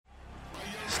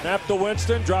Snap to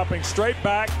Winston, dropping straight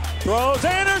back, throws,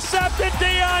 intercepted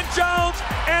Deion Jones,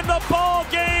 and the ball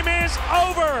game is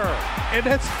over. And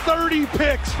that's 30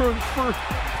 picks for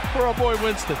our boy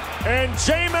Winston. And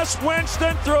Jameis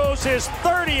Winston throws his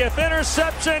 30th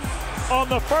interception on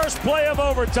the first play of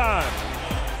overtime.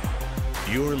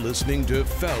 You're listening to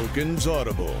Falcons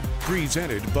Audible,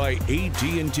 presented by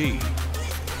AT&T.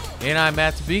 And I'm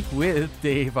Matt Speak with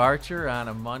Dave Archer on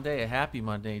a Monday. A happy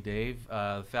Monday, Dave.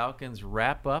 The Falcons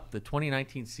wrap up the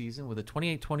 2019 season with a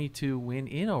 28-22 win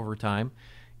in overtime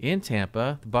in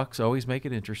Tampa. The Bucs always make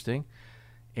it interesting.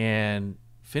 And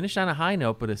finished on a high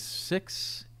note, but a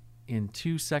 6-2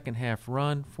 second-half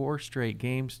run, 4 straight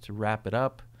games to wrap it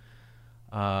up.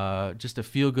 Just a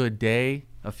feel-good day,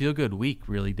 a feel-good week,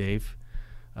 really, Dave,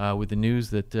 with the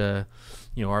news that,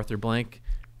 Arthur Blank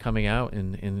coming out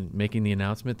and making the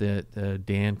announcement that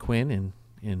Dan Quinn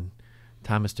and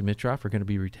Thomas Dimitroff are going to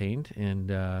be retained. And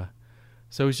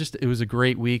so it was a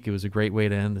great week. It was a great way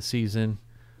to end the season.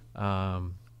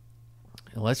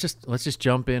 Let's just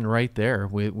jump in right there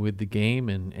with the game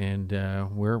and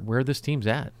where this team's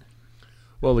at.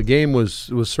 Well, the game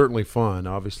was certainly fun.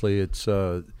 Obviously, it's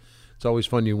always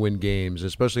fun you win games,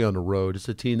 especially on the road. It's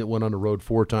a team that went on the road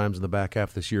 4 times in the back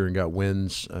half this year and got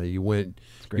wins. You win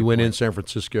in San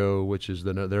Francisco, which is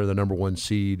they're the number 1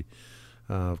 seed.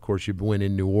 Of course, you win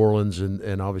in New Orleans,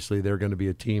 and obviously they're going to be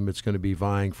a team that's going to be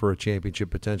vying for a championship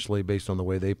potentially based on the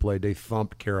way they played. They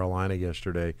thumped Carolina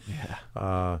yesterday.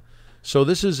 Yeah. So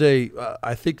this is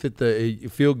I think that the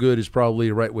feel good is probably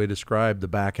the right way to describe the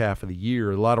back half of the year.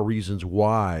 A lot of reasons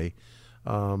why.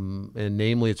 And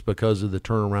namely, it's because of the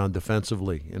turnaround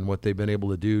defensively and what they've been able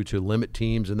to do to limit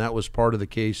teams, and that was part of the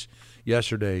case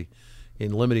yesterday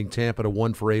in limiting Tampa to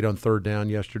 1 for 8 on third down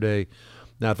yesterday.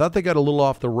 Now, I thought they got a little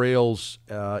off the rails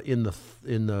in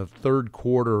the third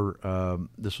quarter.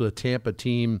 This was a Tampa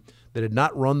team that had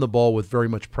not run the ball with very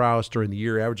much prowess during the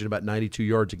year, averaging about 92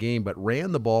 yards a game, but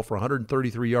ran the ball for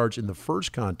 133 yards in the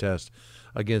first contest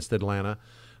against Atlanta.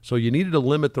 So you needed to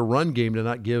limit the run game to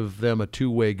not give them a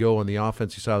two-way go on the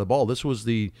offensive side of the ball. This was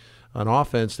an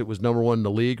offense that was number 1 in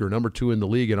the league or number 2 in the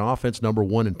league in offense, number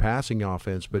 1 in passing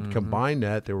offense. But combine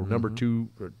that, they were number 2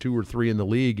 or 3 in the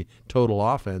league total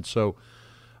offense. So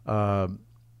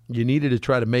you needed to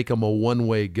try to make them a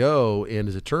one-way go. And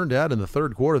as it turned out, in the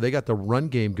third quarter, they got the run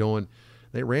game going.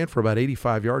 They ran for about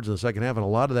 85 yards in the second half, and a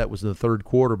lot of that was in the third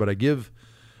quarter. But I give,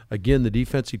 again, the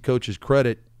defensive coaches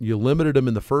credit. You limited them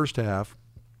in the first half.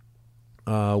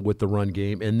 With the run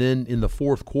game, and then in the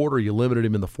fourth quarter, you limited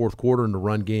him in the fourth quarter in the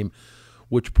run game,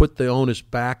 which put the onus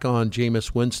back on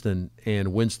Jameis Winston,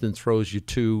 and Winston throws you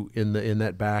 2 in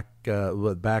that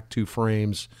back 2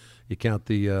 frames. You count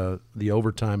the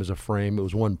overtime as a frame. It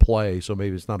was 1 play, so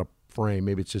maybe it's not a frame.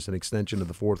 Maybe it's just an extension of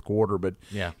the fourth quarter, but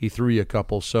yeah, he threw you a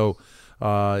couple. So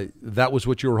that was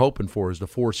what you were hoping for, is to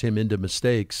force him into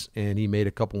mistakes, and he made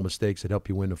a couple of mistakes that helped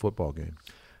you win the football game.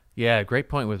 Yeah, great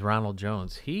point with Ronald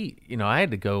Jones. I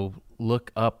had to go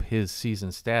look up his season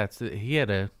stats. He had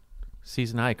a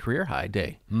season high, career high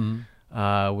day.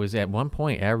 Was at one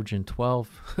point averaging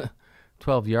 12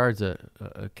 yards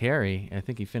a carry. I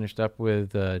think he finished up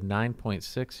with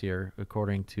 9.6 here,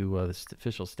 according to the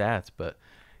official stats. But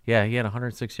yeah, he had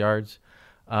 106 yards.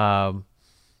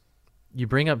 You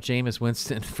bring up Jameis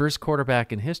Winston, first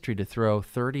quarterback in history to throw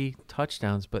 30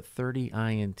 touchdowns, but 30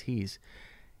 INTs.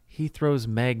 He throws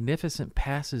magnificent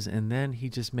passes, and then he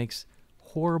just makes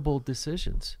horrible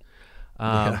decisions.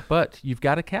 But you've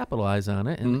got to capitalize on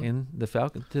it. And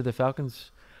to the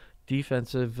Falcons'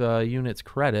 defensive unit's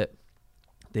credit,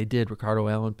 they did. Ricardo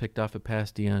Allen picked off a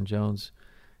pass, Deion Jones,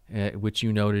 which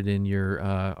you noted in your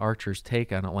Archer's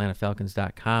take on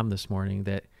AtlantaFalcons.com this morning,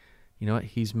 that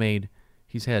he's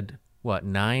had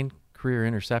 9 career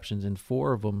interceptions, and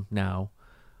 4 of them now.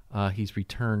 He's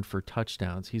returned for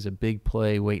touchdowns. He's a big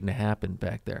play waiting to happen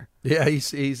back there. Yeah,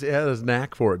 he's had his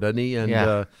knack for it, doesn't he? And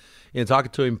and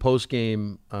talking to him post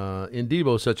game, and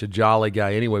Debo's such a jolly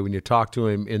guy anyway when you talk to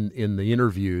him in the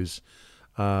interviews.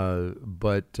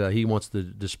 But he wants to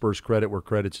disperse credit where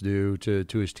credit's due to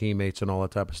his teammates and all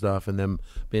that type of stuff, and them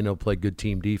being able to play good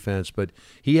team defense. But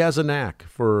he has a knack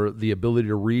for the ability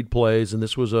to read plays, and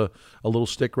this was a little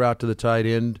stick route to the tight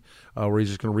end where he's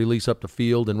just going to release up the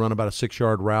field and run about a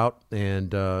 6-yard route.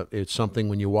 And it's something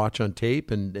when you watch on tape,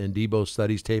 and Debo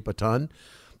studies tape a ton,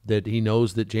 that he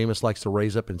knows that Jameis likes to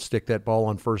raise up and stick that ball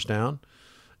on first down.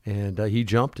 And he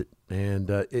jumped it.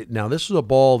 And now this is a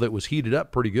ball that was heated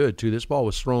up pretty good, too. This ball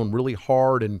was thrown really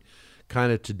hard and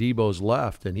kind of to Debo's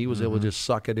left, and he was able to just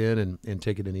suck it in and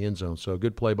take it in the end zone. So a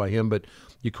good play by him. But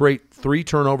you create 3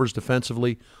 turnovers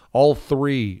defensively. All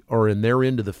 3 are in their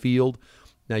end of the field.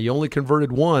 Now, you only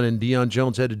converted one, and Deion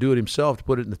Jones had to do it himself to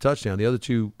put it in the touchdown. The other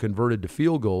two converted to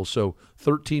field goals, so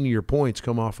 13 of your points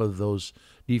come off of those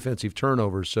defensive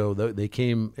turnovers. So they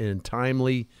came in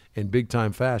timely and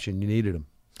big-time fashion. You needed them.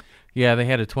 Yeah, they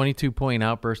had a 22-point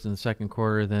outburst in the second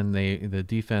quarter. Then the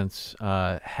defense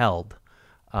held,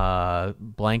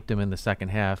 blanked them in the second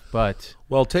half. But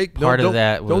part of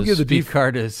that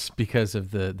was because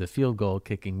of the field goal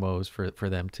kicking woes for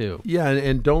them too. Yeah,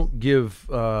 and don't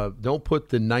put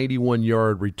the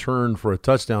 91-yard return for a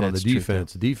touchdown on the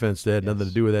defense. The defense had nothing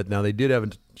to do with that. Now they did have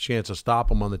a chance to stop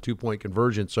them on the 2-point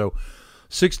conversion. So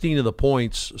 16 of the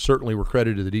points certainly were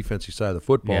credited to the defensive side of the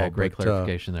football. Yeah, great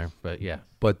clarification there. But yeah.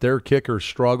 But their kicker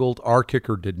struggled. Our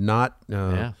kicker did not.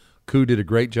 Koo did a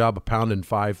great job of pounding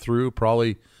 5 through.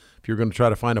 Probably if you're going to try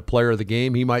to find a player of the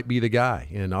game, he might be the guy.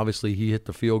 And obviously he hit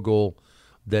the field goal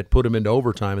that put him into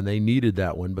overtime, and they needed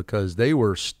that one because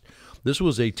this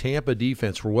was a Tampa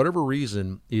defense, for whatever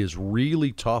reason, is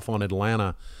really tough on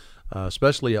Atlanta,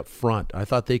 especially up front. I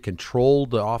thought they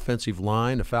controlled the offensive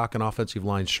line. The Falcon offensive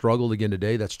line struggled again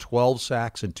today. That's 12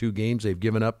 sacks in 2 games they've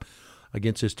given up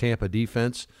against this Tampa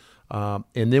defense. And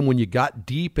then when you got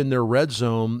deep in their red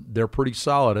zone, they're pretty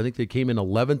solid. I think they came in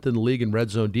 11th in the league in red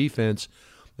zone defense,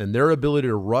 and their ability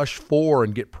to rush 4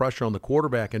 and get pressure on the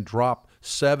quarterback and drop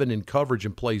 7 in coverage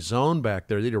and play zone back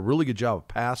there. They did a really good job of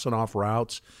passing off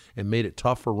routes and made it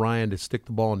tough for Ryan to stick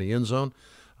the ball in the end zone.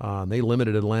 They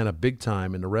limited Atlanta big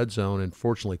time in the red zone, and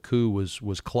fortunately Koo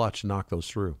was clutch and knocked those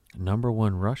through. Number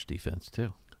 1 rush defense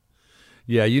too.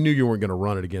 Yeah, you knew you weren't going to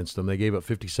run it against them. They gave up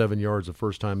 57 yards the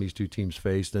first time these two teams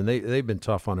faced, and they've been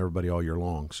tough on everybody all year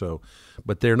long. So,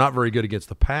 but they're not very good against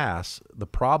the pass. The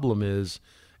problem is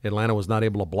Atlanta was not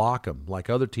able to block them like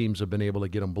other teams have been able to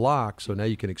get them blocked. So now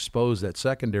you can expose that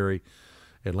secondary.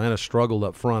 Atlanta struggled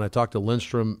up front. I talked to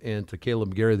Lindstrom and to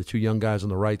Caleb Gary, the 2 young guys on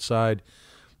the right side.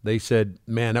 They said,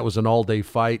 man, that was an all-day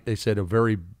fight. They said a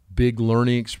very big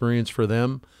learning experience for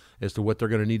them as to what they're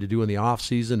going to need to do in the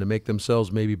offseason to make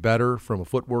themselves maybe better from a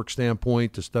footwork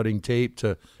standpoint, to studying tape,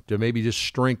 to maybe just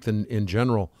strength in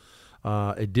general.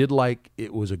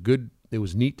 It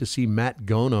was neat to see Matt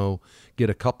Gono get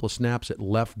a couple of snaps at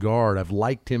left guard. I've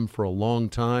liked him for a long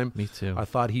time. Me too. I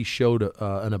thought he showed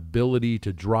an ability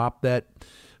to drop that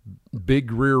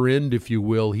big rear end, if you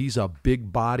will. He's a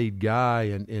big-bodied guy,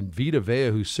 and Vita Vea,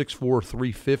 who's 6'4",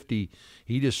 350,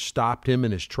 he just stopped him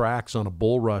in his tracks on a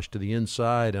bull rush to the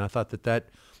inside, and I thought that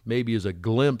maybe is a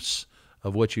glimpse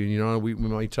of what we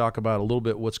might talk about a little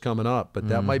bit what's coming up, but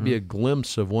that might be a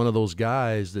glimpse of one of those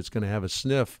guys that's going to have a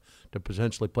sniff to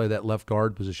potentially play that left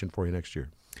guard position for you next year.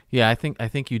 Yeah, I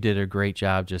think you did a great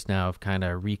job just now of kind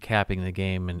of recapping the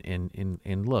game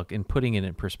and putting it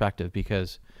in perspective,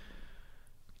 because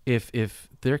if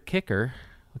their kicker,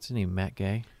 what's his name, Matt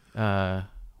Gay,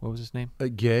 what was his name?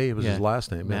 Gay, it was his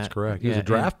last name. That's correct. He was a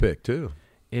draft pick too.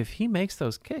 If he makes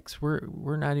those kicks,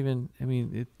 we're not even. I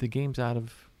mean, the game's out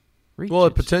of reach. Well,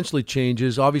 it potentially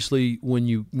changes. Obviously, when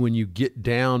you get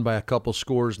down by a couple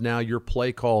scores, now your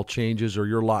play call changes or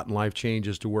your lot in life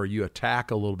changes to where you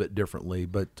attack a little bit differently.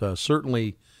 But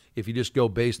certainly, if you just go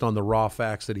based on the raw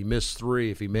facts that he missed 3,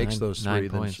 if he makes those 3,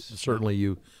 then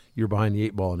certainly you're behind the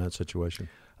 8 ball in that situation.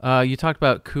 You talked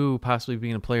about Koo possibly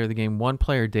being a player of the game. One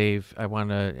player, Dave, I want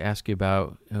to ask you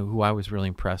about, who I was really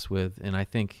impressed with, and I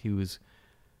think he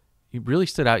really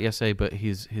stood out yesterday, but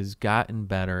he's gotten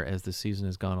better as the season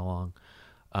has gone along,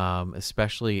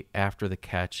 especially after the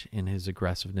catch in his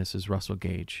aggressiveness, is Russell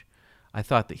Gage. I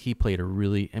thought that he played his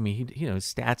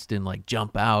stats didn't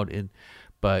jump out,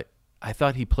 but I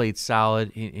thought he played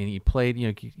solid, and he played,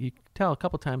 you could tell a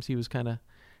couple times he had a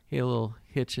little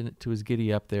hitch to his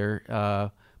giddy up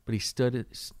there, but he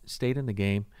stayed in the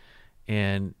game,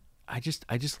 and I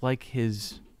just like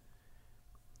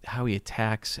how he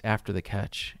attacks after the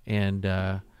catch,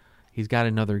 and he's got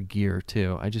another gear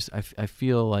too. I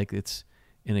feel like it's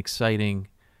an exciting,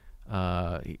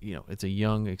 it's a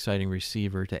young, exciting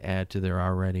receiver to add to their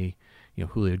already,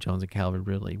 Julio Jones and Calvin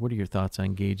Ridley. What are your thoughts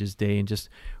on Gage's day and just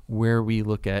where we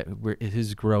look at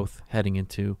his growth heading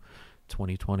into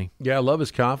 2020? Yeah, I love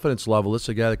his confidence level. This is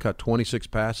a guy that caught 26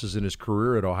 passes in his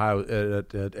career at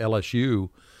LSU,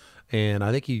 and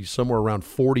I think he's somewhere around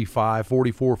 44,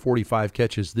 45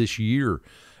 catches this year.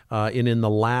 And in the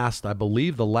last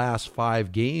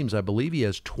 5 games, I believe he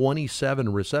has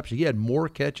 27 receptions. He had more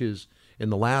catches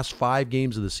in the last 5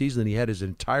 games of the season than he had his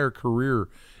entire career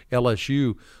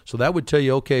LSU. So that would tell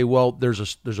you, okay, well, there's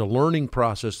a learning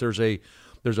process. There's a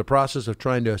process of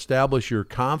trying to establish your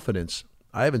confidence.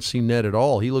 I haven't seen that at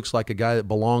all. He looks like a guy that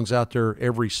belongs out there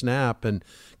every snap, and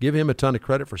give him a ton of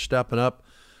credit for stepping up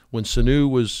when Sanu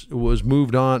was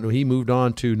moved on, he moved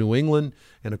on to New England,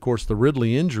 and of course the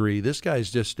Ridley injury, this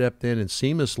guy's just stepped in and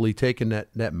seamlessly taken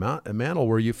that mantle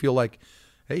where you feel like,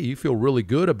 hey, you feel really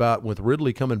good about with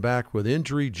Ridley coming back with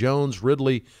injury, Jones,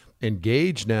 Ridley, and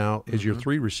Gage now as your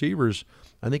three receivers.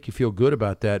 I think you feel good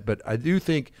about that. But I do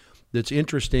think that's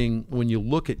interesting when you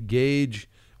look at Gage,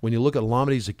 when you look at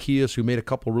Lamedy Zaccheaus, who made a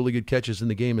couple really good catches in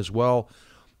the game as well.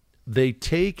 They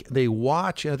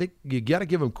watch, and I think you got to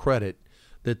give them credit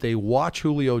that they watch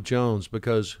Julio Jones,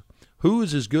 because who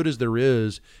is as good as there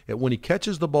is at when he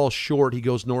catches the ball short, he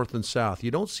goes north and south. You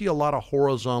don't see a lot of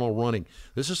horizontal running.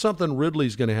 This is something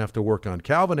Ridley's going to have to work on.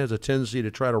 Calvin has a tendency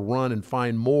to try to run and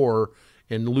find more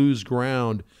and lose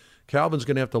ground. Calvin's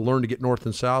going to have to learn to get north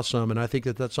and south some, and I think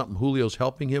that's something Julio's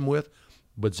helping him with.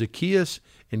 But Zaccheaus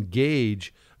and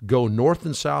Gage go north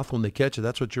and south when they catch it.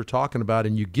 That's what you're talking about,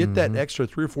 and you get that extra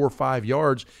 3 or 4 or 5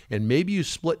 yards, and maybe you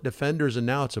split defenders, and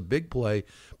now it's a big play,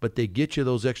 but they get you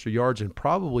those extra yards, and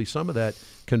probably some of that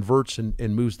converts and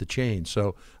moves the chain.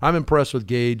 So I'm impressed with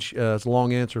Gage. It's a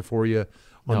long answer for you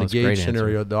on the Gage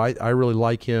scenario. Though I really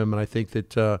like him, and I think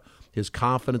that his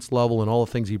confidence level and all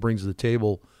the things he brings to the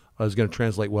table is going to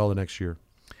translate well the next year.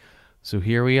 So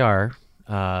here we are.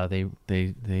 They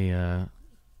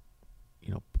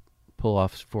pull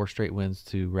off 4 straight wins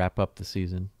to wrap up the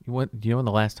season. Do you know when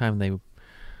the last time they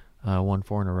won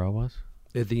 4 in a row was?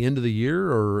 At the end of the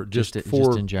year, or just 4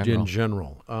 just in general? In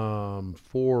general.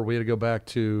 4, we had to go back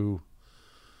to,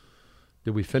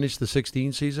 did we finish the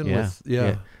 16 season?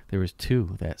 Yeah. There was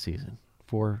 2 that season.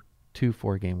 2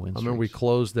 4-game wins. I remember we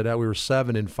closed it out. We were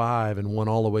 7-5 and won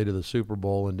all the way to the Super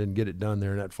Bowl and didn't get it done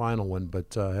there in that final one,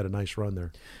 but had a nice run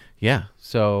there. Yeah.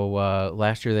 So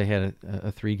last year they had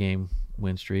a 3-game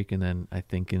win streak, and then I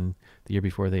think in the year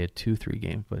before they had 2 3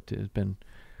 games, but it's been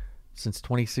since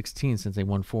 2016 since they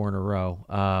won 4 in a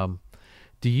row.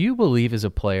 Do you believe as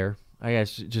a player, I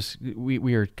guess just we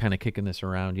were kind of kicking this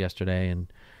around yesterday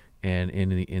and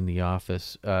in the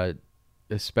office,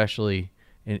 especially,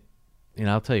 and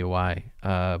I'll tell you why,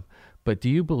 but do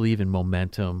you believe in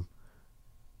momentum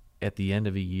at the end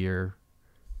of a year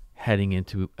heading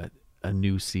into a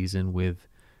new season with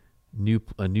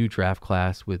a new draft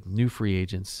class, with new free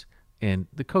agents, and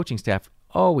the coaching staff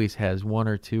always has 1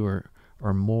 or 2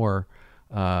 or more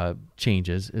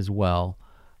changes as well.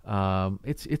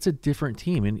 It's a different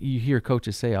team, and you hear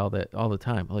coaches say all the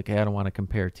time, like, hey, I don't want to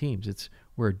compare teams.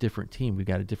 We're a different team. We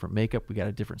got a different makeup. We got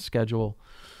a different schedule.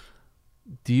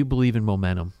 Do you believe in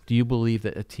momentum? Do you believe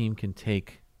that a team can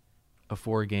take a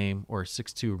 4-game or a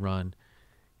 6-2 run,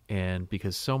 and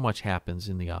because so much happens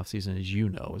in the offseason, as you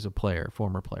know, as a player,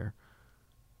 former player?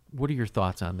 What are your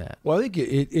thoughts on that? Well, I think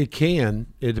it can.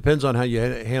 It depends on how you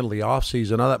handle the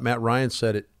offseason. I thought Matt Ryan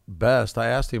said it best. I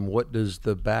asked him, what does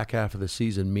the back half of the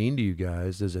season mean to you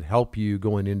guys? Does it help you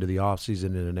going into the offseason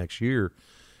in the next year?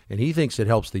 And he thinks it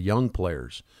helps the young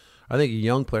players. I think a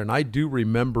young player, and I do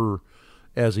remember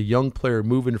as a young player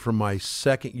moving from my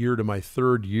 2nd year to my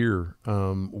 3rd year,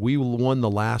 we won the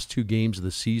last 2 games of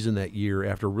the season that year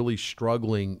after really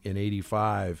struggling in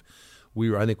 '85.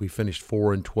 I think we finished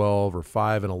 4-12 or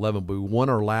 5-11, but we won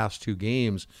our last 2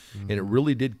 games, and it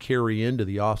really did carry into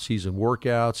the off-season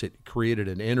workouts. It created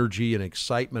an energy and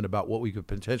excitement about what we could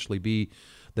potentially be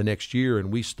the next year, and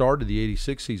we started the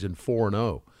 '86 season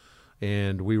 4-0,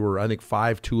 and we were, I think,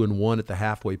 5-2-1 at the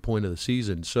halfway point of the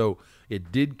season. So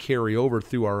it did carry over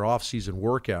through our off-season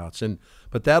workouts,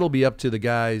 but that'll be up to the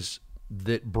guys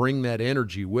that bring that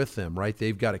energy with them, right?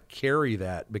 They've got to carry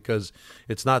that, because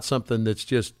it's not something that's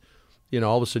just,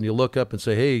 all of a sudden you look up and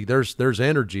say, hey, there's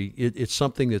energy. It's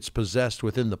something that's possessed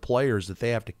within the players that they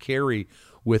have to carry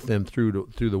with them through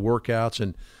the workouts.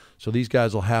 And so these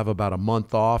guys will have about a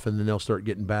month off, and then they'll start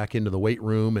getting back into the weight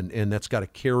room, and that's got to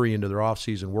carry into their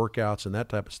off-season workouts and that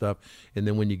type of stuff. And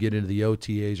then when you get into the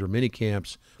OTAs or mini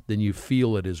camps, then you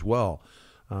feel it as well.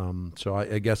 So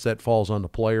I guess that falls on the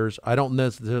players. I don't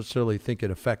necessarily think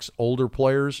it affects older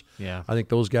players. Yeah, I think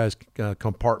those guys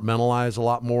compartmentalize a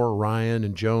lot more, Ryan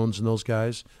and Jones and those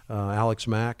guys, Alex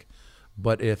Mack.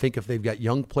 But I think if they've got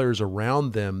young players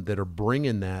around them that are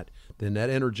bringing that, then that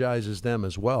energizes them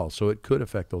as well. So it could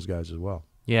affect those guys as well.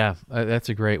 Yeah, that's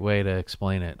a great way to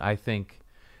explain it. I think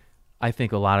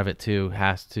a lot of it too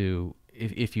has to,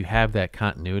 if you have that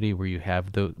continuity where you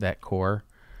have that core.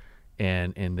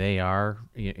 And they are,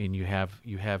 and you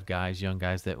have guys, young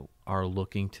guys that are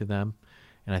looking to them,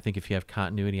 and I think if you have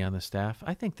continuity on the staff,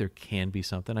 I think there can be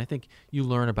something. I think you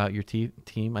learn about your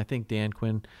team. I think Dan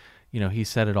Quinn, he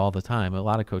said it all the time. A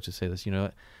lot of coaches say this.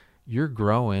 You're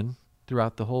growing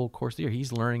throughout the whole course of the year.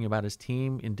 He's learning about his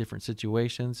team in different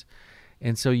situations,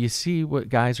 and so you see what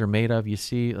guys are made of. You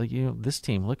see, this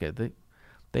team. Look at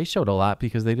they showed a lot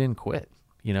because they didn't quit.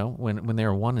 You know, when they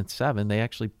were 1-7, they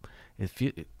actually, if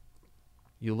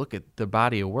you look at the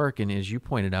body of work, and as you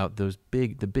pointed out, the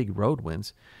big road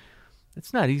wins.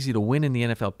 It's not easy to win in the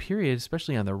NFL period,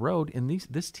 especially on the road. And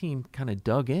this team kind of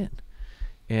dug in,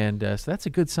 and so that's a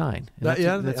good sign. That's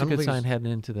a good sign heading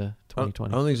into the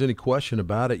 2020. I don't think there's any question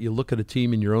about it. You look at a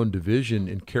team in your own division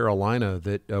in Carolina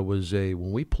that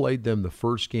when we played them the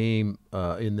first game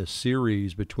in the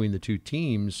series between the two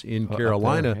teams in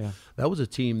Carolina, that was a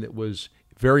team that was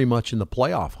very much in the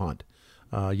playoff hunt.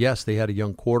 Yes, they had a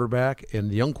young quarterback,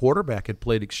 and the young quarterback had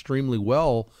played extremely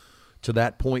well to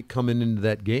that point coming into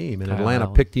that game. And Atlanta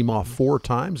picked him off 4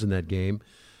 times in that game.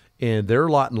 And their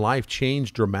lot in life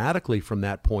changed dramatically from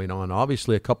that point on.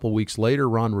 Obviously, a couple of weeks later,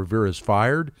 Ron Rivera's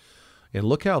fired. And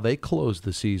look how they closed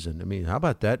the season. I mean, how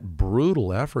about that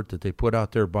brutal effort that they put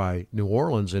out there by New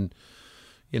Orleans? And,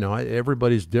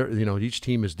 everybody's, each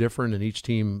team is different, and each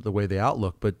team the way they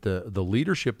outlook. But the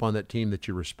leadership on that team that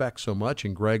you respect so much,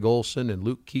 and Greg Olson and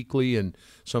Luke Kuechly and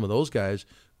some of those guys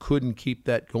couldn't keep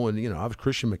that going. I was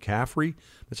Christian McCaffrey.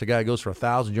 That's a guy who goes for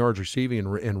 1,000 yards receiving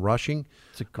and rushing.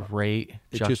 It's a great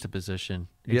juxtaposition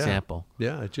example.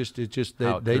 Yeah, it just they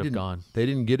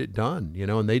didn't get it done,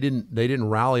 and they didn't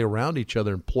rally around each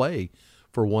other and play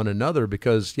for one another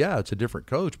because it's a different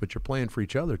coach, but you're playing for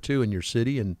each other too in your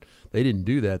city, and they didn't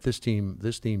do that. This team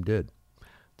did.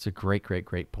 It's a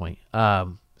great point.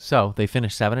 So they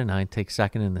finished 7-9, take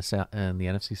second in the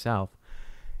NFC South,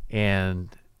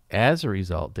 and as a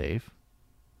result, Dave,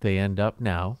 they end up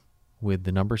now with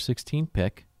the number 16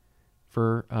 pick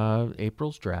for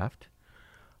April's draft.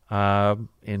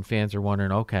 And fans are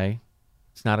wondering, okay,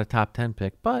 it's not a top 10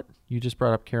 pick, but you just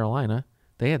brought up Carolina.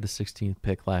 They had the 16th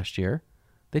pick last year.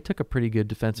 They took a pretty good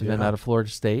defensive end out of Florida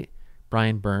State.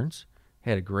 Brian Burns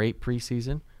had a great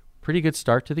preseason. Pretty good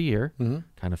start to the year. Mm-hmm.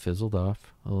 Kind of fizzled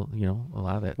off, a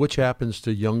lot of that. Which happens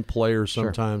to young players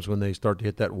sometimes when they start to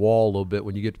hit that wall a little bit.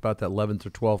 When you get about that 11th or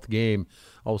 12th game,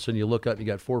 all of a sudden you look up and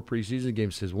you got 4 preseason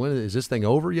games. Says, when is this thing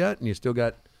over yet? And you still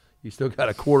got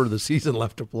a quarter of the season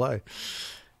left to play.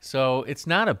 So it's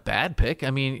not a bad pick.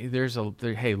 I mean,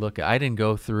 hey, look, I didn't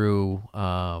go through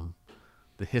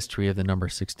the history of the number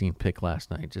 16 pick last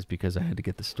night just because I had to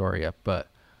get the story up, but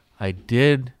I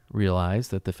did realize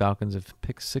that the Falcons have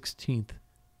picked 16th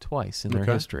twice in their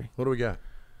history. What do we got?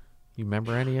 You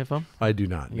remember any of them? I do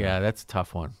not. Yeah, that's a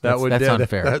tough one. That's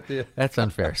unfair. That's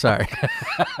unfair. Sorry.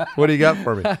 What do you got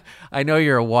for me? I know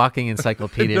you're a walking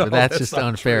encyclopedia, but that's just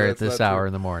unfair at this hour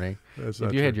in the morning.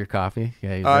 Have you had your coffee?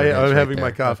 Yeah, I'm having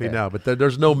my coffee now, but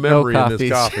there's no memory in this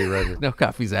coffee right here. No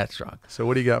coffee's that strong. So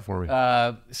what do you got for me?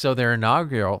 So their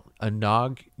inaugural,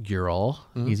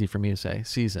 easy for me to say,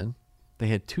 season, they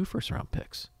had 2 first-round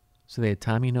picks. So they had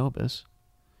Tommy Nobis.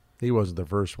 He wasn't the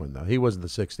first one, though. He wasn't the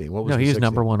 16. What was no, he was 16?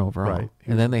 number 1 overall. Right.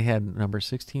 And then they had number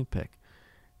 16 pick,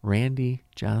 Randy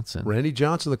Johnson. Randy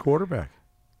Johnson, the quarterback.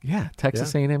 Yeah,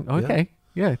 Texas A&M. Okay.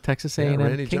 Yeah, Texas A&M.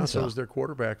 Randy Kingsville. Johnson was their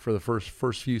quarterback for the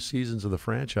first few seasons of the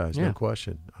franchise, no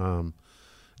question.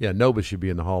 Nobis should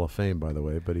be in the Hall of Fame, by the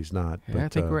way, but he's not. Yeah,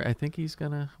 but, I think he's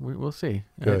gonna. We'll see.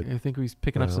 Good. I think he's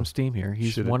picking up some steam here.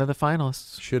 He's one of the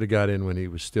finalists. Should have got in when he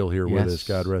was still here with us.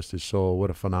 God rest his soul.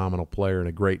 What a phenomenal player and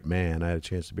a great man. I had a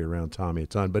chance to be around Tommy a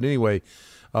ton. But anyway,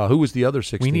 who was the other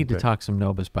 16? We need to talk some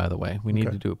Nobis, by the way. We need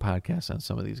to do a podcast on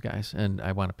some of these guys, and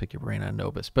I want to pick your brain on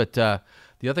Nobis. But the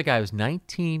other guy was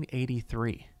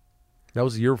 1983. That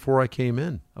was the year before I came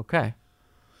in. Okay.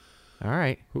 All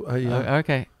right.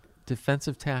 Okay.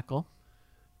 Defensive tackle.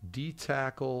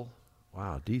 D-tackle.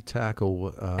 Wow,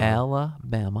 D-tackle.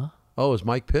 Alabama. Oh, it was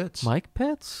Mike Pitts. Mike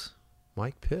Pitts.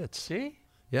 See?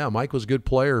 Yeah, Mike was a good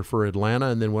player for Atlanta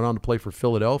and then went on to play for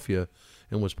Philadelphia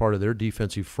and was part of their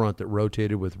defensive front that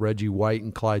rotated with Reggie White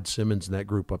and Clyde Simmons and that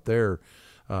group up there.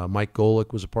 Mike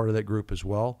Golick was a part of that group as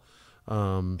well.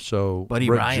 Buddy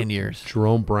Ryan years.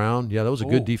 Jerome Brown. Yeah, that was a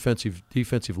good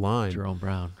defensive line. Jerome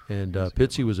Brown. And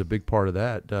Pitsy was a big part of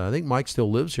that. I think Mike still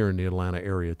lives here in the Atlanta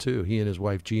area too. He and his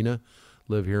wife Gina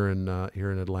live here in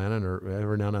Atlanta, and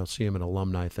every now and then I'll see him in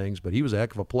alumni things. But he was a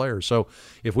heck of a player. So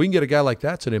if we can get a guy like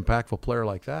that's an impactful player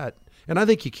like that, and I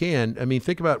think you can. I mean,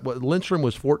 think about what Lindstrom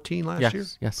was 14 last year.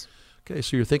 Yes. Okay,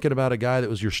 so you're thinking about a guy that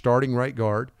was your starting right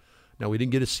guard. Now we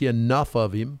didn't get to see enough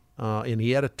of him. And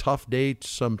he had a tough day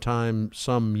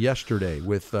some yesterday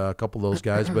with a couple of those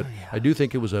guys. But I do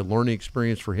think it was a learning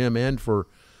experience for him and for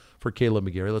Caleb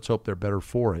McGarry. Let's hope they're better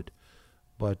for it.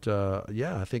 But,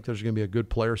 I think there's going to be a good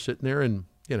player sitting there. And,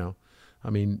 I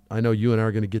know you and I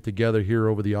are going to get together here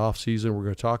over the offseason. We're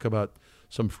going to talk about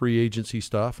some free agency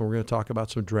stuff, and we're going to talk about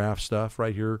some draft stuff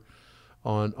right here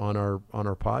on our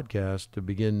podcast to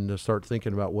begin to start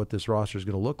thinking about what this roster is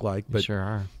going to look like. But You sure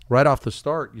are. right off the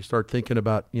start, you start thinking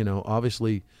about,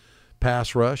 obviously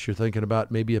pass rush. You're thinking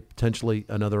about maybe potentially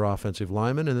another offensive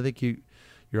lineman, and I think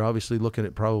you're obviously looking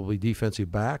at probably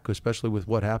defensive back, especially with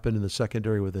what happened in the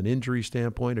secondary with an injury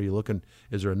standpoint. Are you looking?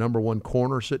 Is there a number one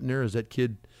corner sitting there? Is that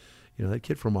kid? That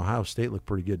kid from Ohio State looked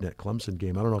pretty good in that Clemson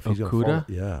game. I don't know if he's going to fall.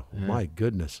 Yeah. My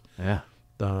goodness. Yeah.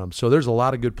 So there's a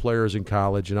lot of good players in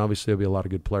college, and obviously there'll be a lot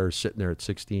of good players sitting there at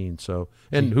 16. So,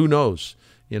 and who knows?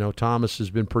 Thomas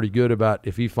has been pretty good about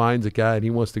if he finds a guy and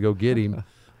he wants to go get him, a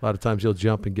lot of times he'll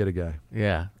jump and get a guy.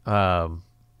 Yeah.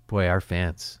 Boy, our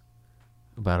fans,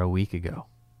 about a week ago,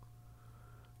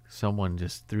 someone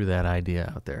just threw that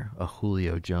idea out there, a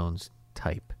Julio Jones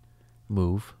type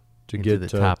move To into get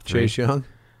the top three. Chase Young?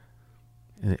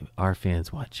 And our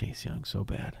fans want Chase Young so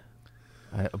bad.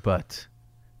 But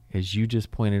as you just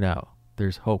pointed out,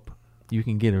 there's hope. You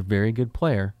can get a very good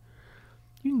player.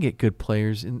 You can get good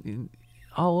players in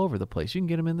all over the place. You can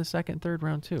get them in the second, third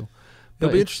round too.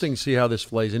 It'll be interesting to see how this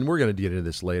plays, and we're going to get into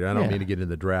this later. I don't mean to get into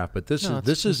the draft, but this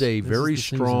is a very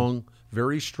strong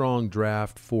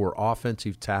draft for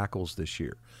offensive tackles this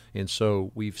year. And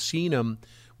so we've seen them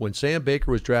when Sam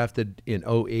Baker was drafted in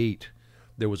 2008.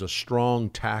 There was a strong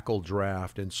tackle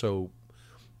draft, and so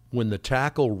when the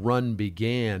tackle run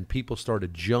began, people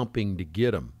started jumping to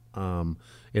get him.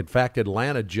 In fact,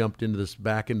 Atlanta jumped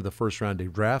back into the first round to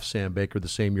draft Sam Baker the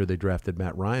same year they drafted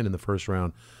Matt Ryan in the first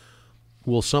round.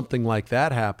 Will something like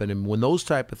that happen? And when those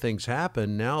type of things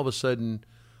happen, now all of a sudden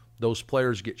those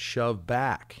players get shoved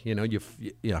back.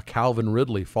 Calvin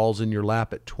Ridley falls in your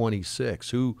lap at 26.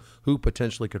 Who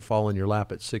potentially could fall in your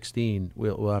lap at 16?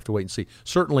 We'll have to wait and see.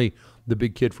 Certainly the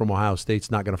big kid from Ohio State's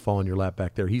not going to fall in your lap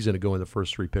back there. He's going to go in the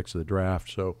first 3 picks of the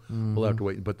draft, so we'll have to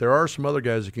wait. But there are some other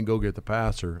guys that can go get the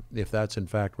passer if that's in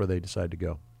fact where they decide to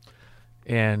go.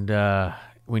 And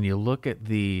when you look at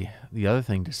the other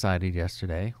thing decided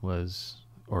yesterday was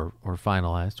or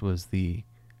finalized was the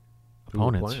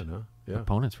opponents. Playing, huh? Yeah.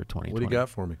 Opponents for 2020. What do you got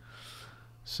for me?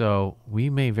 So we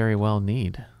may very well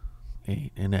need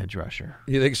an edge rusher.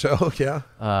 You think so? Yeah.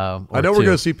 I know two. we're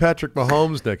going to see Patrick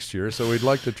Mahomes next year, so we'd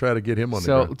like to try to get him on the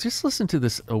ground. So just listen to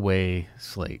this away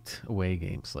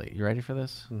game slate. You ready for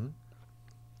this? Mm-hmm.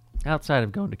 Outside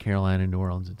of going to Carolina, New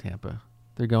Orleans, and Tampa,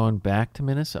 they're going back to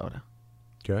Minnesota.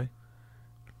 Okay.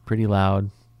 Pretty loud,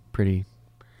 pretty.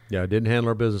 Yeah, didn't handle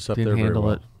our business up there very well. Didn't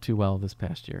handle it too well this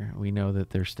past year. We know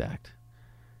that they're stacked.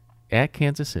 At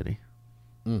Kansas City.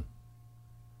 I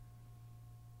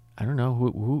don't know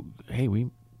who. Hey,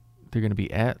 they're going to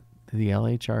be at the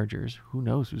LA Chargers. Who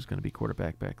knows who's going to be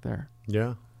quarterback back there?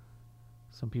 Yeah.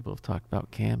 Some people have talked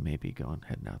about Cam maybe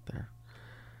heading out there,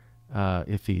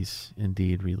 if he's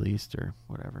indeed released or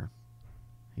whatever.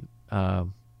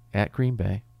 At Green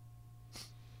Bay.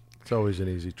 It's always an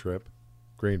easy trip.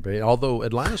 Green Bay. Although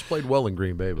Atlanta's played well in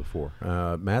Green Bay before.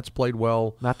 Matt's played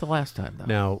well. Not the last time though.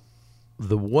 Now,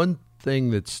 the one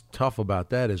thing that's tough about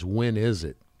that is when is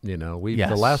it? The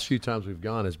last few times we've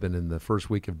gone has been in the first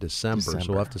week of December, so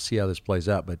we'll have to see how this plays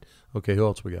out. But, okay, who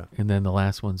else we got? And then the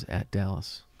last one's at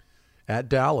Dallas. At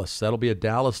Dallas. That'll be a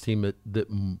Dallas team that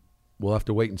we'll have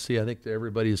to wait and see. I think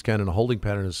everybody is kind of in a holding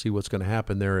pattern to see what's going to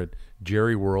happen there at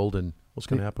Jerry World and what's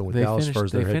going to happen with Dallas as far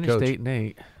as their head coach. They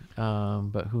finished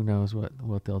 8-8, but who knows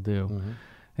what they'll do. Mm-hmm.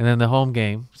 And then the home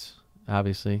games,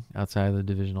 obviously, outside of the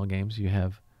divisional games, you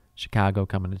have Chicago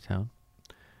coming to town,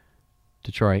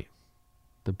 Detroit,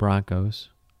 the Broncos,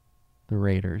 the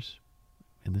Raiders,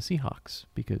 and the Seahawks,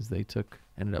 because they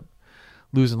ended up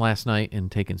losing last night and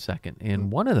taking second.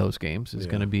 And one of those games is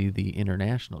going to be the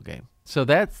international game. So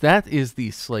that is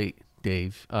the slate,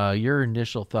 Dave. Your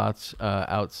initial thoughts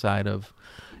outside of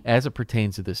as it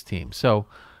pertains to this team. So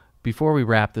before we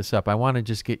wrap this up, I want to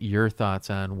just get your thoughts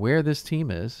on where this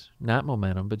team is, not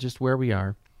momentum, but just where we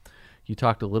are. You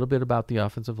talked a little bit about the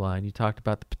offensive line. You talked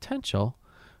about the potential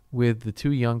with the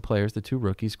 2 young players, the 2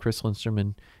 rookies, Chris Lindstrom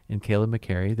and Caleb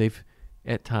McCary. They've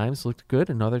at times looked good,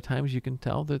 and other times you can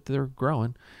tell that they're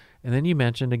growing. And then you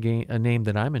mentioned a name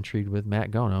that I'm intrigued with,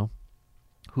 Matt Gono,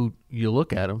 who you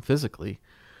look at him physically,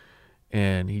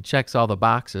 and he checks all the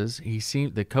boxes.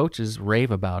 The coaches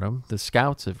rave about him. The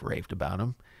scouts have raved about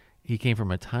him. He came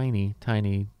from a tiny,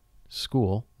 tiny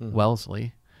school,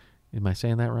 Wellesley. Am I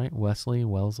saying that right? Wellesley?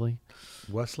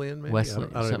 Wesleyan, maybe? Wesley,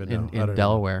 I don't even know. in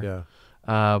Delaware.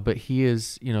 Yeah. But he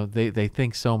is, they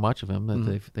think so much of him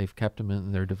that they've kept him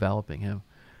and they're developing him.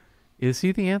 Is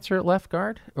he the answer at left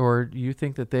guard, or do you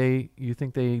think that they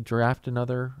draft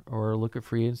another or look at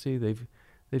free agency?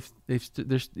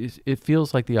 it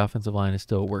feels like the offensive line is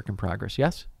still a work in progress.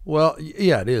 Yes. Well,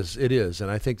 yeah, it is. It is, and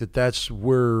I think that's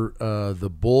where the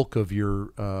bulk of your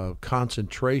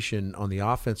concentration on the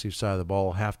offensive side of the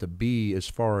ball have to be. As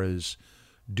far as,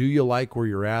 do you like where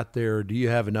you're at there? Do you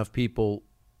have enough people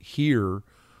here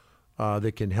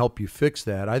that can help you fix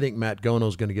that? I think Matt Gono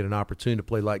is going to get an opportunity to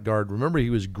play right guard. Remember,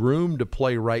 he was groomed to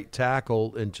play right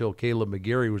tackle until Caleb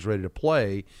McGarry was ready to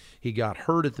play. He got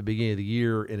hurt at the beginning of the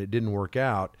year, and it didn't work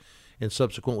out. And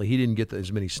subsequently, he didn't get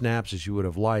as many snaps as you would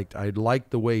have liked. I like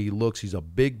the way he looks. He's a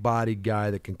big-bodied guy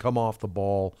that can come off the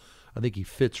ball. I think he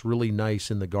fits really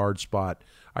nice in the guard spot.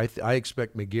 I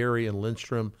expect McGarry and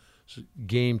Lindstrom's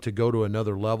game to go to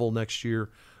another level next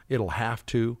year. It'll have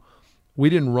to. We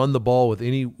didn't run the ball with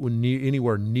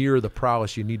anywhere near the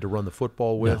prowess you need to run the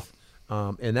football with.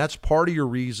 No. And that's part of your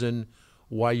reason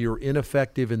why you're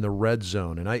ineffective in the red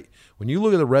zone. And when you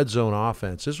look at the red zone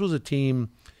offense, this was a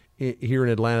team here in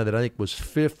Atlanta that I think was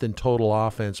fifth in total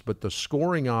offense, but the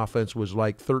scoring offense was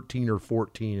like 13 or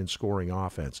 14 in scoring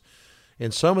offense.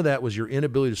 And some of that was your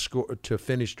inability to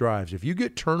finish drives. If you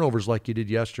get turnovers like you did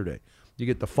yesterday, you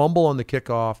get the fumble on the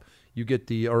kickoff, you get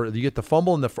the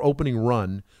fumble in the opening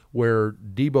run where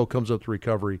Debo comes up to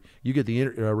recovery, you get the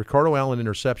Ricardo Allen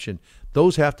interception.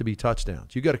 Those have to be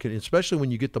touchdowns. You got to, especially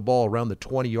when you get the ball around the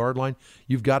 20-yard line,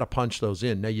 you've got to punch those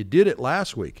in. Now, you did it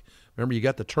last week. Remember, you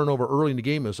got the turnover early in the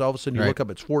game, and all of a sudden you look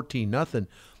up, it's 14-0.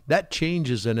 That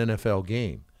changes an NFL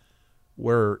game,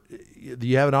 where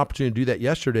you have an opportunity to do that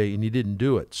yesterday and you didn't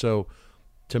do it. So,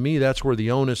 to me, that's where the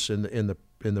onus and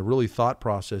the really thought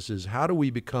process is: how do we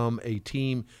become a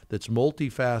team that's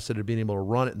multifaceted of being able to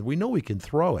run it? And we know we can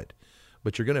throw it,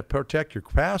 but you're going to protect your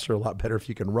passer a lot better if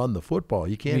you can run the football.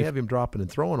 You can't have him dropping and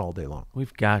throwing all day long.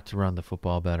 We've got to run the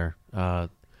football better.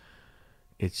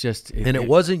 It's just it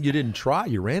wasn't you didn't try.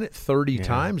 You ran it 30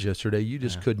 times yesterday. You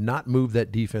just could not move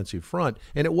that defensive front.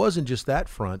 And it wasn't just that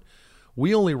front.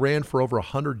 We only ran for over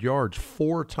 100 yards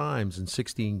 4 times in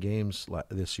 16 games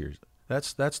this year.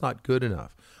 That's not good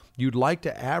enough. You'd like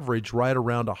to average right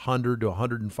around 100 to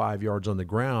 105 yards on the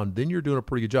ground. Then you're doing a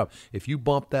pretty good job. If you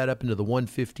bump that up into the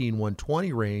 115,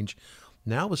 120 range,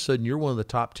 now all of a sudden you're one of the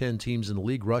top 10 teams in the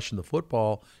league rushing the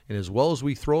football. And as well as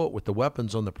we throw it with the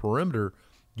weapons on the perimeter,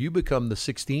 you become the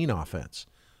 16 offense.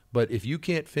 But if you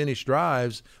can't finish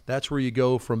drives, that's where you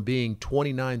go from being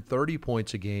 29, 30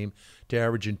 points a game to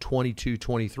averaging 22,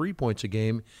 23 points a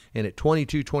game. And at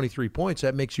 22, 23 points,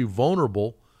 that makes you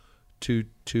vulnerable to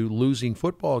losing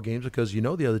football games because you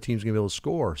know the other team's going to be able to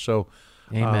score. So,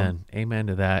 amen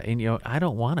to that. And I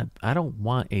don't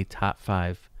want a top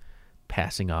 5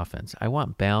 passing offense. I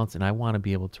want balance, and I want to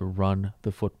be able to run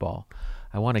the football.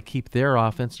 I want to keep their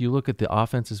offense. You look at the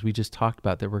offenses we just talked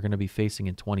about that we're going to be facing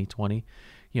in 2020.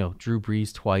 Drew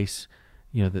Brees twice.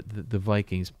 The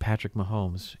Vikings, Patrick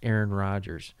Mahomes, Aaron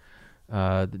Rodgers,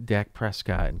 Dak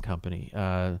Prescott and company.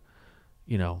 The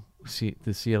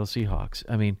Seattle Seahawks.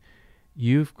 I mean,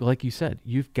 like you said,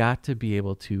 you've got to be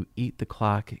able to eat the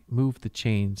clock, move the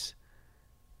chains,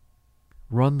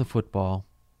 run the football,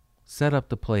 set up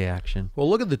the play action. Well,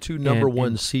 look at the two number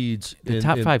one seeds. The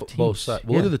top 5 teams. Both sides.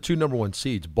 Well, look at the two number one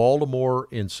seeds, Baltimore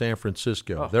and San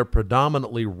Francisco. They're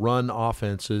predominantly run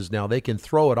offenses. Now, they can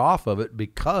throw it off of it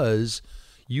because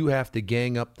you have to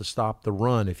gang up to stop the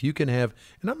run. If you can have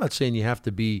 – and I'm not saying you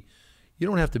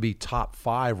don't have to be top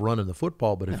 5 running the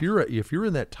football, but if you're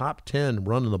in that top 10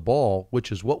 running the ball,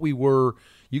 which is what we were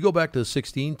 – you go back to the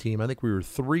 16 team, I think we were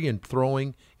 3 in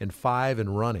throwing and 5 in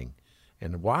running.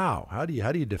 And wow, how do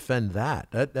you defend that?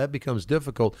 That becomes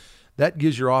difficult. That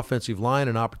gives your offensive line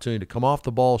an opportunity to come off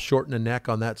the ball, shorten the neck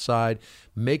on that side,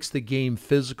 makes the game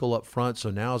physical up front. So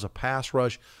now as a pass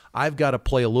rush, I've got to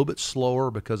play a little bit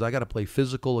slower because I got to play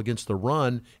physical against the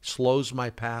run, slows my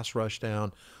pass rush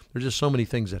down. There's just so many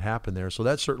things that happen there. So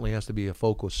that certainly has to be a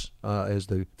focus as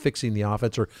to fixing the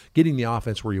offense or getting the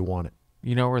offense where you want it.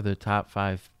 You know where the top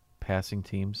 5 passing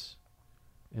teams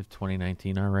of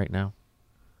 2019 are right now?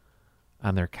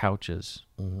 On their couches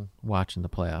watching the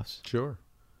playoffs. Sure.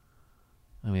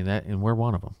 I mean, and we're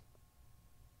one of them.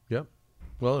 Yep.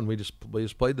 Well, and we just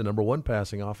played the number 1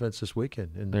 passing offense this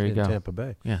weekend in Tampa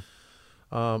Bay. Yeah.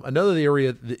 Another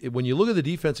area, when you look at the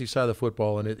defensive side of the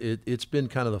football, and it's been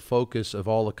kind of the focus of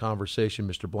all the conversation.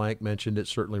 Mr. Blank mentioned it.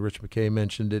 Certainly Rich McKay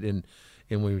mentioned it. And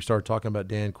when we started talking about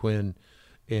Dan Quinn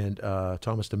and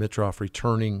Thomas Dimitroff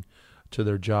returning to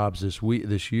their jobs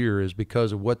this year is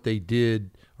because of what they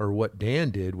did or what Dan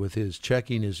did with his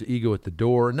checking his ego at the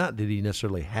door. Not that he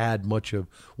necessarily had much of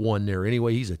one there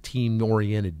anyway. He's a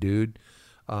team-oriented dude.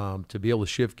 To be able to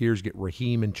shift gears, get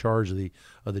Raheem in charge of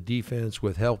the defense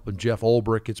with help and Jeff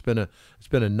Ulbrich, it's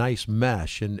been a nice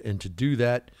mesh. And to do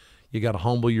that, You got to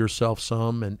humble yourself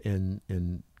some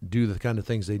and do the kind of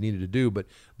things they needed to do. But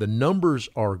the numbers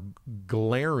are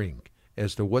glaring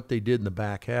as to what they did in the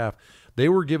back half. They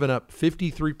were giving up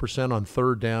 53% on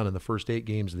third down in the first 8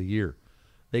 games of the year.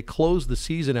 They closed the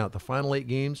season out, the final 8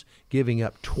 games, giving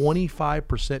up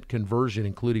 25% conversion,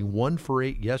 including 1 for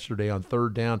 8 yesterday on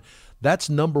third down. That's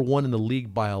number 1 in the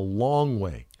league by a long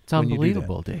way. It's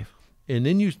unbelievable, Dave. And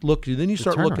then you look. Then you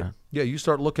start looking. Yeah, you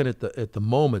start looking at the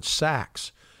moment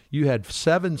sacks. You had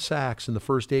 7 sacks in the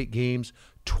first 8 games,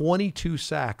 22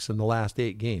 sacks in the last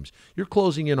 8 games. You're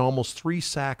closing in almost 3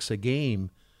 sacks a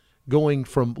game, going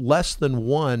from less than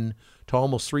 1 to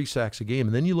almost 3 sacks a game.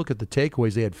 And then you look at the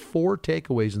takeaways. They had 4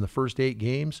 takeaways in the first 8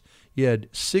 games. You had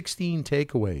 16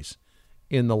 takeaways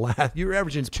in the last. You're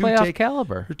averaging playoff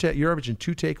caliber. You're averaging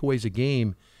 2 takeaways a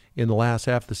game in the last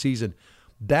half of the season.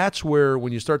 That's where,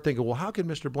 when you start thinking, well, how can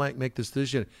Mr. Blank make this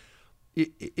decision?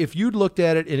 If you'd looked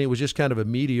at it and it was just kind of a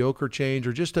mediocre change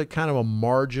or just a kind of a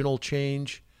marginal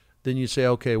change, then you say,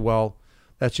 okay, well,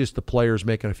 that's just the players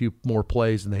making a few more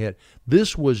plays than they had.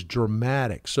 This was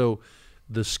dramatic. So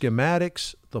the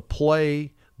schematics, the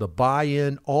play, the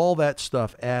buy-in, all that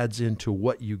stuff adds into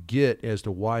what you get as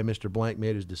to why Mr. Blank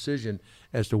made his decision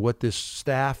as to what this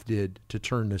staff did to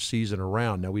turn this season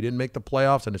around. Now, we didn't make the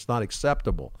playoffs, and it's not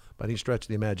acceptable by any stretch of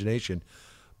the imagination.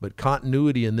 But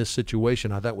continuity in this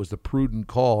situation, I thought was the prudent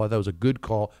call. I thought it was a good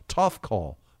call, tough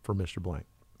call for Mr. Blank.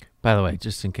 By the way,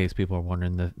 just in case people are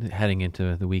wondering, heading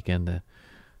into the weekend,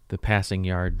 the passing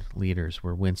yard leaders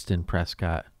were Winston,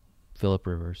 Prescott, Phillip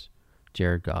Rivers,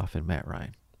 Jared Goff, and Matt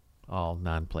Ryan, all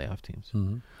non-playoff teams.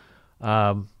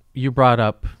 Mm-hmm. You brought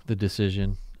up the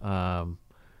decision and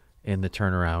the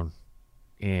turnaround,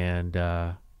 and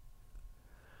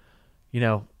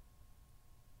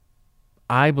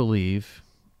I believe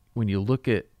when you look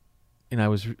at, and I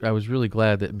was really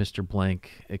glad that Mr.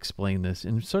 Blank explained this,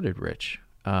 and so did Rich.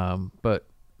 But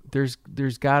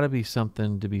there's got to be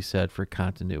something to be said for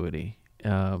continuity,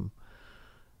 and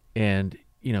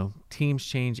teams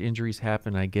change, injuries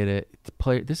happen. I get it.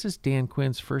 This is Dan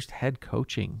Quinn's first head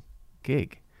coaching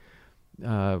gig.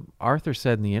 Arthur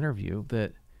said in the interview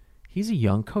that he's a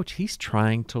young coach. He's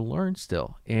trying to learn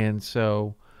still, and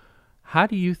so. How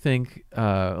do you think?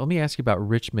 Let me ask you about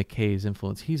Rich McKay's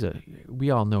influence. We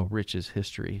all know Rich's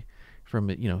history from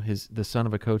the son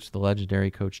of a coach, the legendary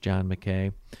coach John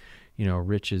McKay.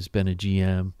 Rich has been a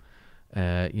GM,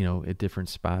 at different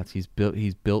spots. He's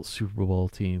built Super Bowl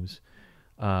teams.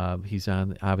 He's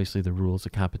on obviously the rules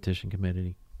of competition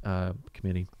committee.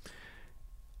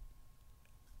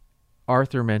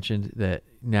 Arthur mentioned that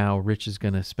now Rich is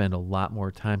going to spend a lot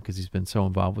more time because he's been so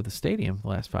involved with the stadium the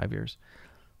last 5 years.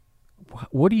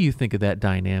 What do you think of that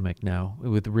dynamic now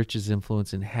with Rich's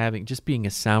influence and just being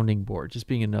a sounding board, just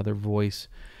being another voice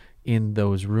in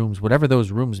those rooms, whatever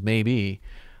those rooms may be?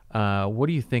 What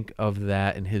do you think of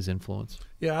that and his influence?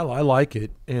 Yeah, I like it.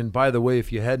 And by the way,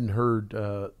 if you hadn't heard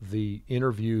the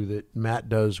interview that Matt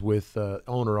does with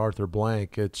owner Arthur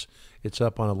Blank, it's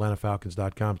up on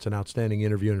AtlantaFalcons.com. It's an outstanding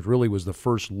interview, and it really was the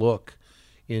first look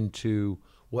into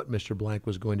what Mr. Blank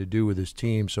was going to do with his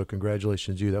team. So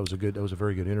congratulations to you. That was a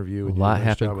very good interview. A lot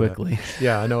happened quickly.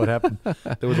 Yeah, I know it happened.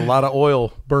 There was a lot of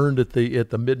oil burned at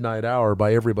the midnight hour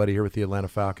by everybody here with the Atlanta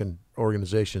Falcon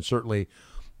organization. Certainly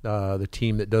the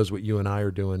team that does what you and I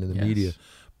are doing in the media.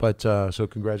 But so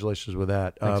congratulations with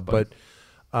that. Thanks,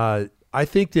 I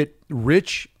think that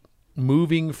Rich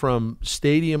moving from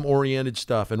stadium-oriented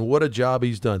stuff, and what a job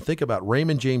he's done. Think about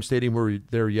Raymond James Stadium. We were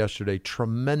there yesterday.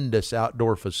 Tremendous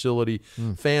outdoor facility.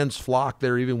 Fans flock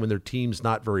there even when their team's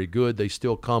not very good. They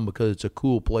still come because it's a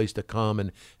cool place to come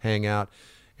and hang out.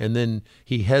 And then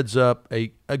he heads up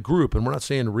a group, and we're not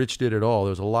saying Rich did it all.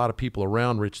 There's a lot of people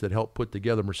around Rich that helped put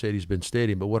together Mercedes-Benz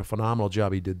Stadium, but what a phenomenal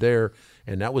job he did there.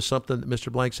 And that was something that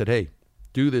Mr. Blank said, hey,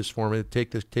 do this for me,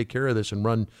 take care of this, and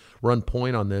run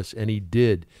point on this, and he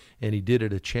did at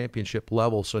a championship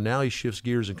level. So now he shifts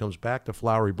gears and comes back to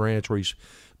Flowery Branch, where he's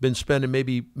been spending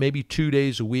maybe 2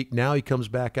 days a week. Now he comes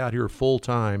back out here full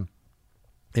time,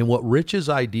 and what Rich's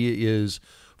idea is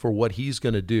for what he's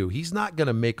going to do, he's not going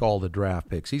to make all the draft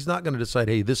picks. He's not going to decide,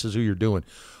 hey, this is who you're doing.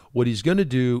 What he's going to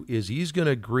do is he's going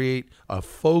to create a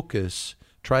focus,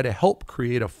 try to help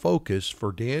create a focus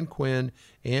for Dan Quinn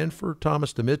and for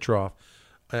Thomas Dimitroff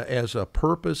as a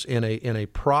purpose and a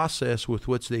process with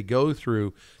which they go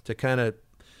through to kind of,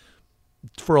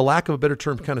 for a lack of a better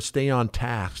term, kind of stay on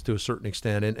task to a certain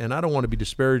extent. And I don't want to be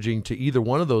disparaging to either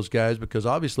one of those guys, because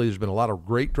obviously there's been a lot of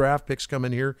great draft picks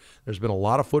coming here. There's been a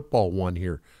lot of football won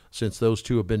here since those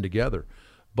two have been together.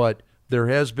 But there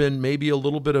has been maybe a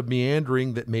little bit of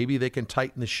meandering that maybe they can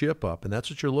tighten the ship up, and that's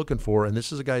what you're looking for. And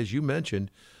this is a guy, as you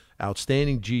mentioned,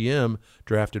 outstanding GM,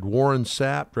 drafted Warren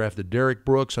Sapp, drafted Derek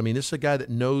Brooks. I mean, this is a guy that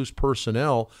knows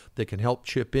personnel that can help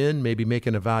chip in, maybe make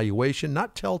an evaluation,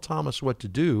 not tell Thomas what to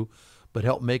do, but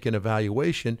help make an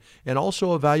evaluation and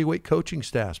also evaluate coaching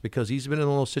staffs, because he's been in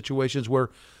those situations where,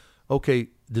 okay,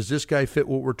 does this guy fit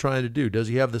what we're trying to do? Does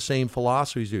he have the same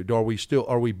philosophies?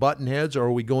 Are we button heads, or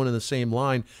are we going in the same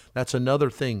line? That's another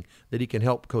thing that he can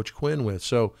help Coach Quinn with.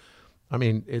 So, I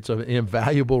mean, it's an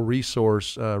invaluable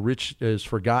resource. Rich has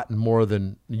forgotten more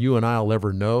than you and I'll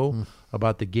ever know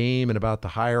about the game and about the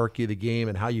hierarchy of the game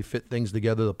and how you fit things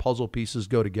together. The puzzle pieces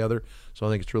go together. So I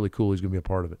think it's really cool he's going to be a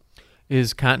part of it.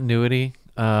 Is continuity,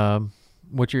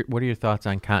 what are your thoughts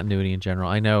on continuity in general?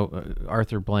 I know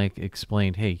Arthur Blank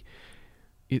explained, hey,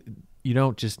 you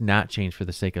don't just not change for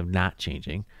the sake of not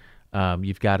changing.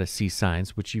 You've got to see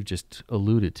signs, which you've just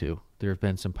alluded to. There have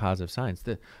been some positive signs.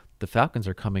 The Falcons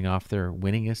are coming off their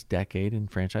winningest decade in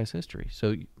franchise history.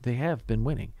 So they have been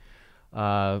winning.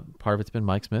 Part of it's been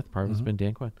Mike Smith. Part of it's been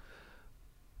Dan Quinn.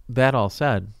 That all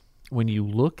said, when you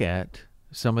look at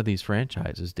some of these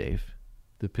franchises, Dave,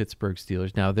 the Pittsburgh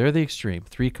Steelers, now they're the extreme.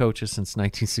 3 coaches since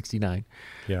 1969.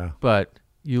 Yeah. But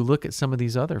you look at some of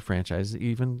these other franchises,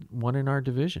 even one in our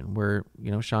division, where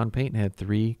Sean Payton had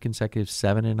 3 consecutive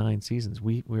 7-9 seasons.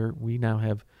 We now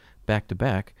have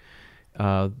back-to-back.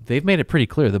 They've made it pretty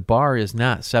clear the bar is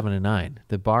not 7-9.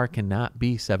 The bar cannot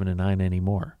be 7-9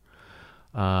 anymore.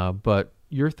 But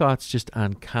your thoughts just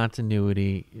on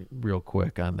continuity, real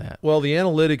quick on that. Well, the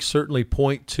analytics certainly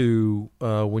point to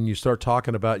when you start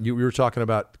talking about we were talking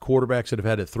about quarterbacks that have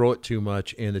had to throw it too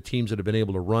much, and the teams that have been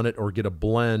able to run it or get a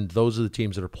blend. Those are the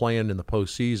teams that are playing in the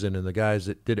postseason, and the guys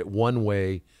that did it one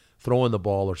way, throwing the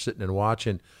ball or sitting and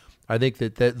watching. I think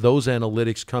that those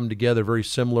analytics come together very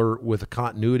similar with a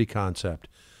continuity concept,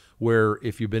 where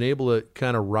if you've been able to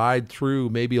kind of ride through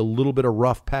maybe a little bit of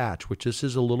rough patch, which this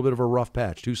is a little bit of a rough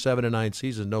patch, 2 7-9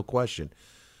 seasons, no question.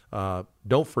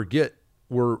 Don't forget,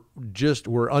 we're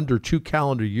under 2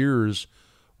 calendar years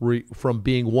from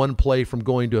being one play from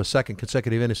going to a second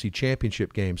consecutive NFC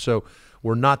Championship game. So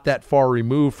we're not that far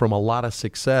removed from a lot of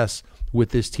success with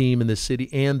this team and this city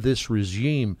and this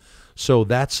regime. So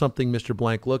that's something Mr.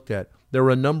 Blank looked at. There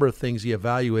were a number of things he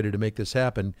evaluated to make this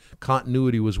happen.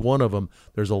 Continuity was one of them.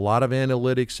 There's a lot of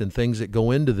analytics and things that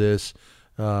go into this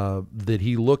that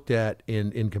he looked at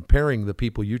in comparing the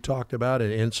people you talked about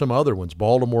and some other ones.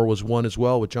 Baltimore was one as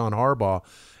well with John Harbaugh,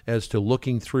 as to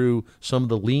looking through some of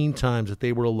the lean times that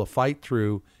they were able to fight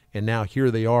through, and now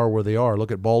here they are where they are.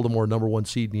 Look at Baltimore, number 1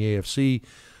 seed in the AFC.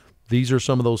 These are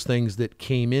some of those things that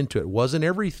came into it. It wasn't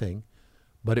everything,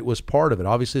 but it was part of it.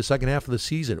 Obviously, the second half of the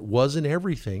season, it wasn't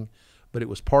everything, but it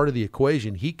was part of the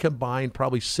equation. He combined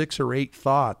probably 6 or 8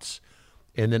 thoughts,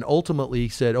 and then ultimately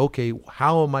said, okay,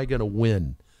 how am I going to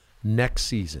win next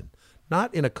season?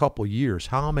 Not in a couple years.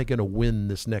 How am I going to win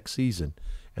this next season?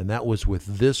 And that was with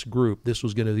this group. This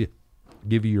was going to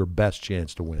give you your best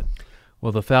chance to win.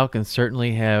 Well, the Falcons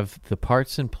certainly have the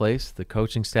parts in place, the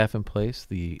coaching staff in place,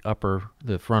 the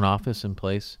front office in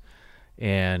place,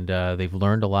 and they've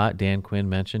learned a lot. Dan Quinn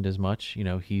mentioned as much.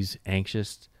 He's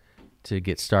anxious to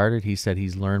get started. He said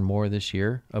he's learned more this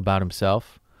year about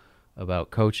himself,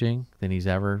 about coaching, than he's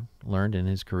ever learned in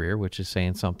his career, which is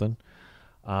saying something.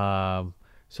 So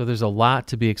there's a lot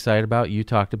to be excited about. You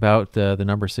talked about the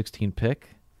number 16 pick,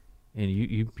 and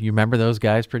you remember those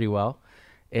guys pretty well.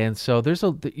 And so there's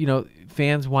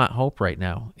fans want hope right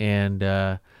now. And,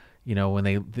 when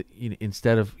they,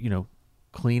 instead of,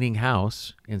 cleaning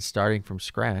house and starting from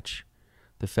scratch,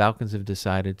 the Falcons have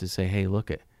decided to say, hey, look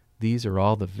these are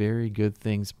all the very good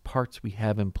things, parts we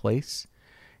have in place.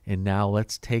 And now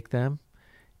let's take them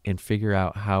and figure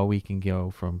out how we can go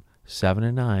from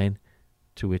 7-9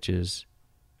 to which is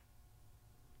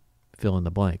fill in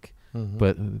the blank. Mm-hmm.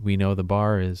 But we know the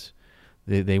bar is,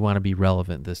 they want to be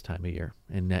relevant this time of year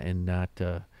and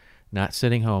not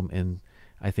sitting home. And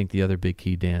I think the other big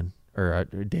key, Dave,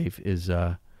 is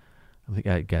I think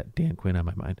I got Dan Quinn on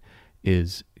my mind,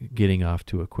 is getting off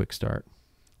to a quick start.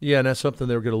 Yeah, and that's something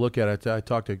they were going to look at. I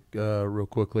talked to real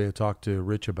quickly. I talked to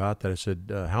Rich about that. I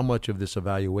said, how much of this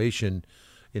evaluation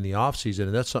in the offseason,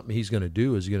 and that's something he's going to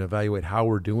do, is he's going to evaluate how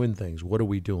we're doing things. What are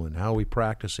we doing? How are we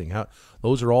practicing?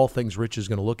 Those are all things Rich is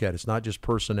going to look at. It's not just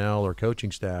personnel or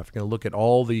coaching staff. We're going to look at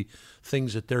all the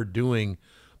things that they're doing,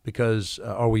 because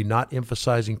are we not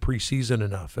emphasizing preseason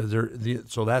enough?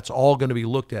 So that's all going to be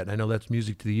looked at. And I know that's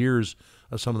music to the ears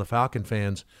of some of the Falcon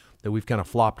fans that we've kind of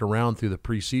flopped around through the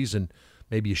preseason.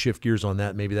 Maybe you shift gears on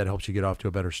that. Maybe that helps you get off to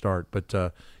a better start. But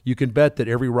you can bet that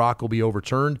every rock will be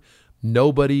overturned.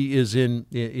 Nobody is in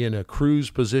a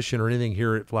cruise position or anything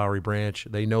here at Flowery Branch.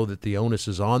 They know that the onus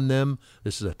is on them.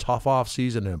 This is a tough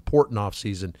offseason, an important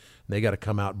offseason, and they got to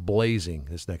come out blazing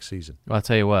this next season. Well, I'll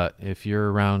tell you what, if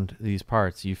you're around these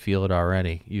parts, you feel it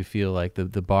already. You feel like the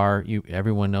bar,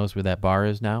 everyone knows where that bar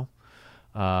is now.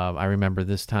 I remember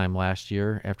this time last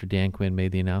year after Dan Quinn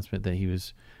made the announcement that he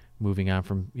was moving on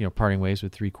from, parting ways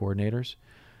with 3 coordinators.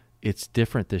 It's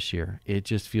different this year. It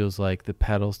just feels like the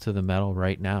pedals to the metal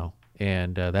right now.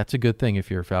 And that's a good thing if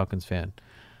you're a Falcons fan.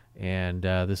 And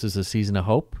this is a season of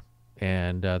hope.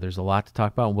 And there's a lot to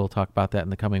talk about. And we'll talk about that in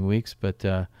the coming weeks. But,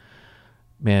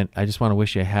 man, I just want to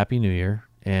wish you a Happy New Year.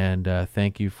 And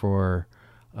thank you for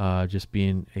just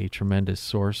being a tremendous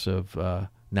source of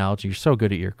knowledge. You're so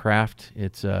good at your craft.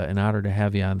 It's an honor to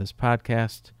have you on this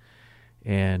podcast.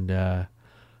 And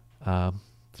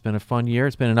it's been a fun year.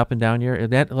 It's been an up and down year.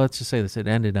 Let's just say this. It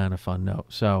ended on a fun note.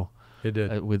 So. It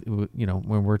did.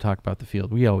 When we're talking about the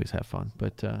field, we always have fun.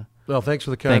 But well, thanks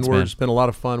for the kind words. Man. It's been a lot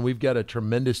of fun. We've got a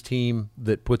tremendous team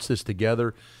that puts this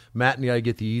together. Matt and I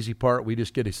get the easy part. We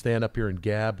just get to stand up here and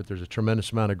gab, but there's a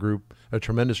tremendous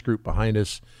group behind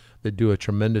us that do a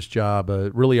tremendous job.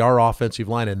 Really, our offensive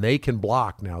line, and they can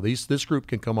block now. This group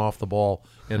can come off the ball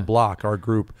and block. Our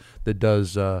group that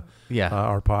does our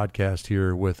podcast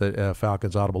here with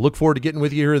Falcons Audible. Look forward to getting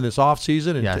with you here in this off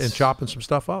season and chopping some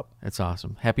stuff up. That's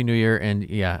awesome. Happy New Year, and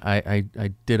I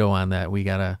ditto on that. We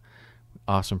got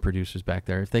awesome producers back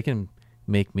there. If they can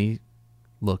make me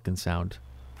look and sound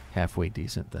halfway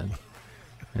decent, then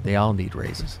they all need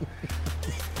raises.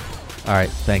 All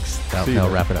right, thanks. That'll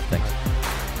wrap it up. Thanks.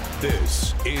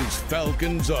 This is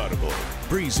Falcons Audible,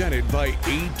 presented by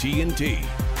AT&T.